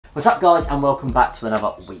What's up guys, and welcome back to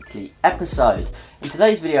another weekly episode. In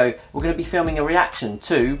today's video we're going to be filming a reaction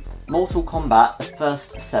to Mortal Kombat the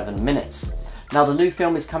first 7 minutes. Now the new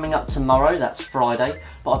film is coming up tomorrow, that's Friday,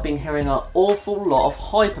 but I've been hearing an awful lot of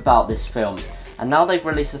hype about this film, and now they've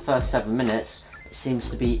released the first 7 minutes, it seems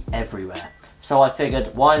to be everywhere. So I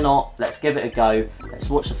figured, why not, let's give it a go, let's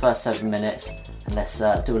watch the first 7 minutes and let's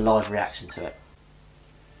do a live reaction to it.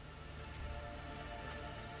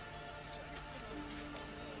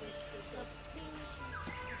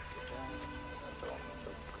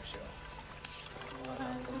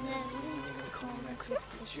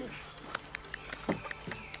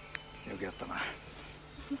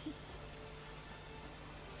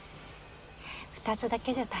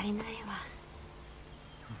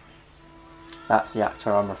 That's the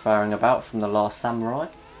actor I'm referring about from The Last Samurai.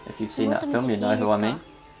 If you've seen that film, you know who I mean.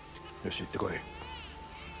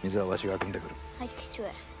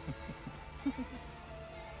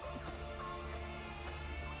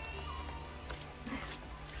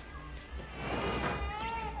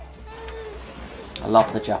 I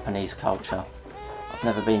love the Japanese culture. I've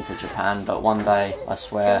never been to Japan, but one day, I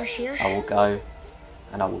swear, I will go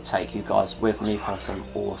and I will take you guys with me for some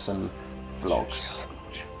awesome vlogs.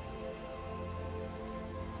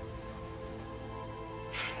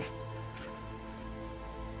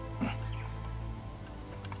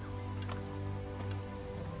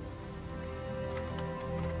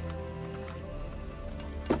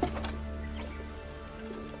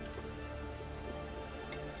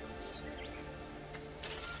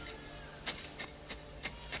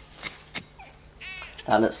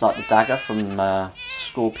 That looks like the dagger from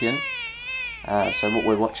Scorpion. So what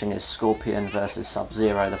we're watching is Scorpion versus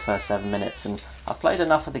Sub-Zero, the first 7 minutes, and I've played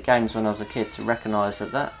enough of the games when I was a kid to recognise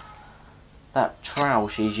that trowel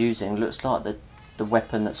she's using looks like the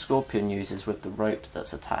weapon that Scorpion uses with the rope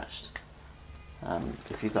that's attached.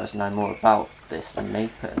 If you guys know more about this than me,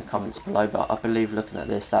 put it in the comments below, but I believe looking at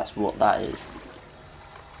this, that's what that is.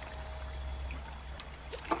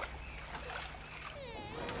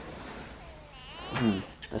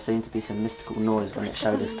 There seemed to be some mystical noise when it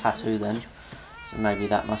showed his tattoo then, so maybe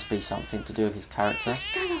that must be something to do with his character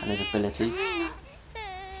and his abilities.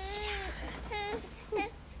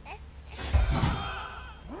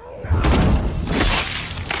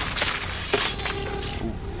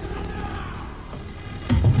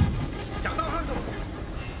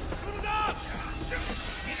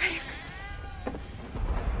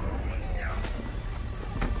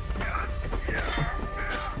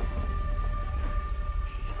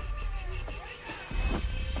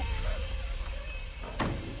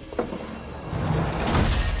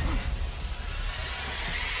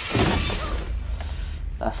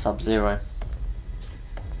 That's Sub-Zero.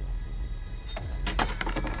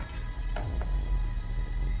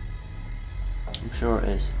 I'm sure it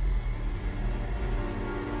is.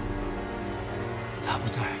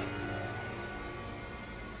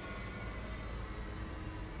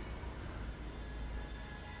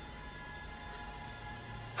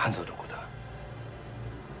 Hanzo どこだ?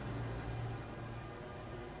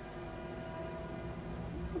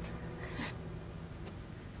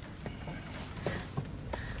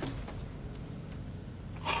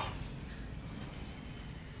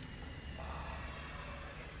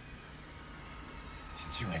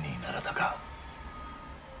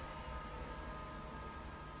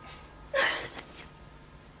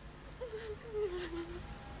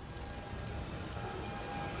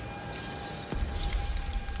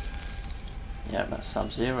 Yeah, that's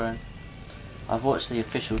Sub-Zero. I've watched the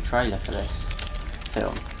official trailer for this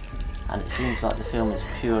film, and it seems like the film is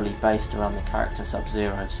purely based around the character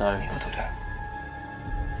Sub-Zero, so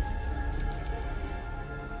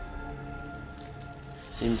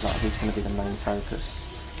seems like he's going to be the main focus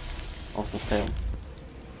of the film.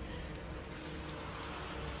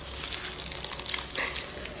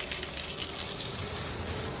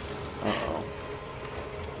 Uh-oh.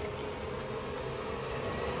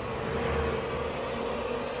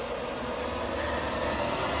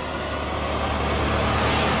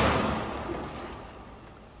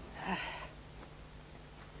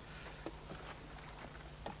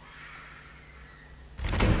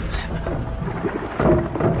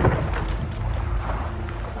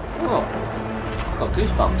 Got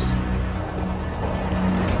goosebumps.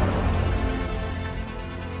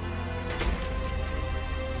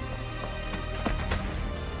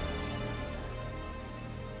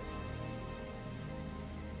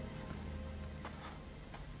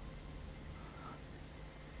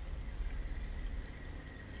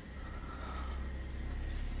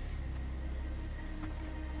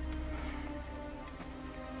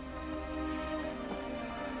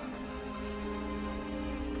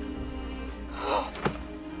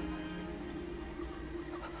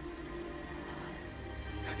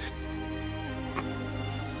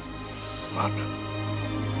 Oh,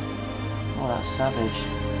 that's savage.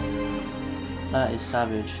 That is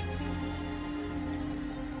savage.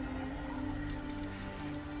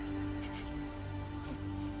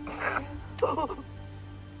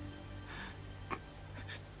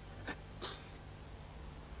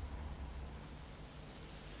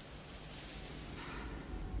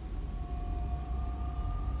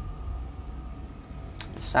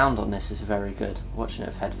 The sound on this is very good. Watching it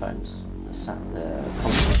with headphones, the sound, the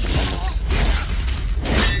composition on this.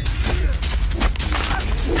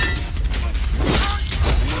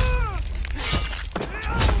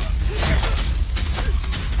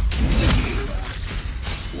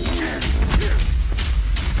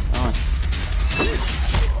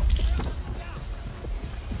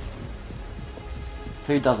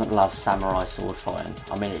 Who doesn't love samurai sword fighting?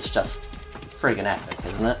 I mean, it's just friggin' epic,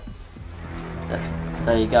 isn't it?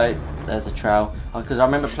 There you go, there's a trail. Because I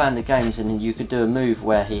remember playing the games and you could do a move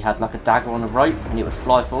where he had like a dagger on a rope and it would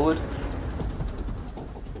fly forward.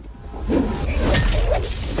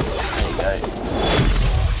 There you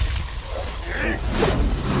go.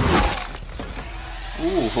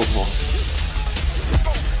 Ooh.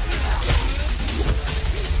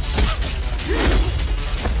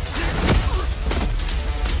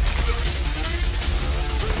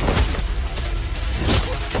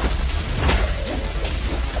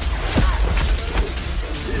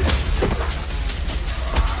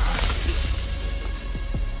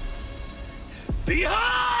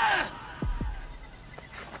 Behind!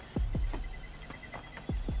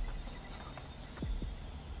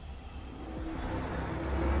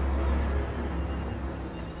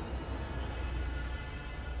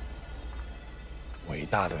 伟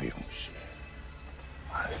大的勇士，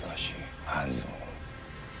安瑟许安祖，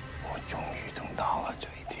我终于等到了这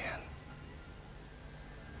一天。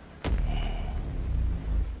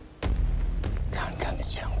看看你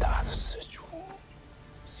强大的使主，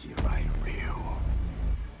西来瑞欧。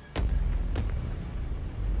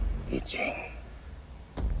 已经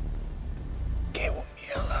给我灭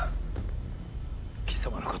了。貴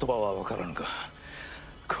様の言葉は分からぬが、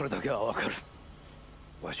これだけは分かる。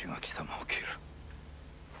わしが貴様を切る。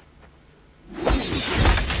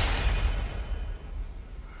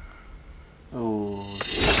Oh,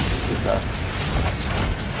 super.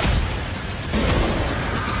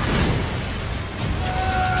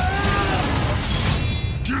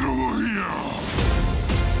 Get over here!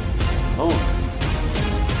 Oh.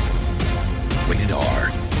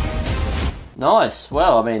 Hard. Nice.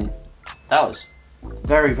 Well, I mean, that was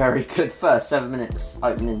very, very good first 7 minutes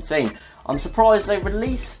opening scene. I'm surprised they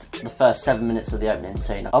released the first 7 minutes of the opening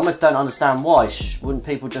scene. I almost don't understand why. Wouldn't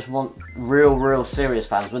people just want real serious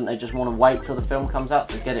fans? Wouldn't they just want to wait till the film comes out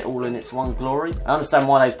to get it all in its one glory? I understand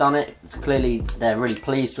why they've done it. It's clearly they're really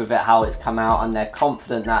pleased with it, how it's come out, and they're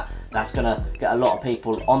confident that that's going to get a lot of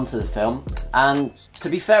people onto the film. And to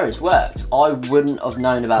be fair, it's worked. I wouldn't have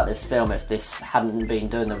known about this film if this hadn't been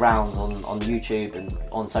doing the rounds on YouTube and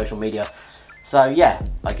on social media. So yeah,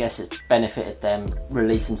 I guess it benefited them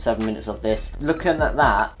releasing 7 minutes of this. Looking at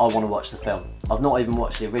that, I want to watch the film. I've not even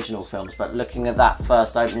watched the original films, but looking at that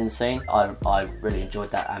first opening scene, I really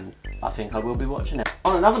enjoyed that, and I think I will be watching it.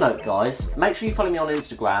 On another note, guys, make sure you follow me on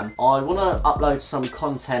Instagram. I want to upload some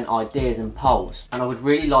content ideas and polls, and I would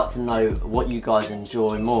really like to know what you guys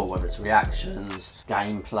enjoy more, whether it's reactions,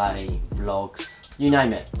 gameplay, vlogs, you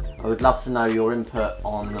name it. I would love to know your input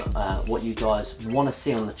on what you guys want to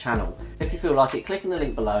see on the channel. If you feel like it, click on the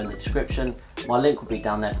link below in the description. My link will be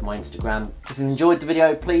down there for my Instagram. If you enjoyed the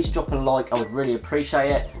video, please drop a like. I would really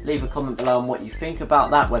appreciate it. Leave a comment below on what you think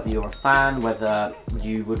about that, whether you're a fan, whether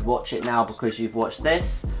you would watch it now because you've watched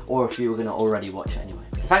this, or if you were going to already watch it anyway.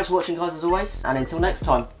 So thanks for watching, guys, as always, and until next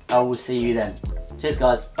time, I will see you then. Cheers,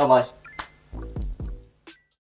 guys. Bye-bye.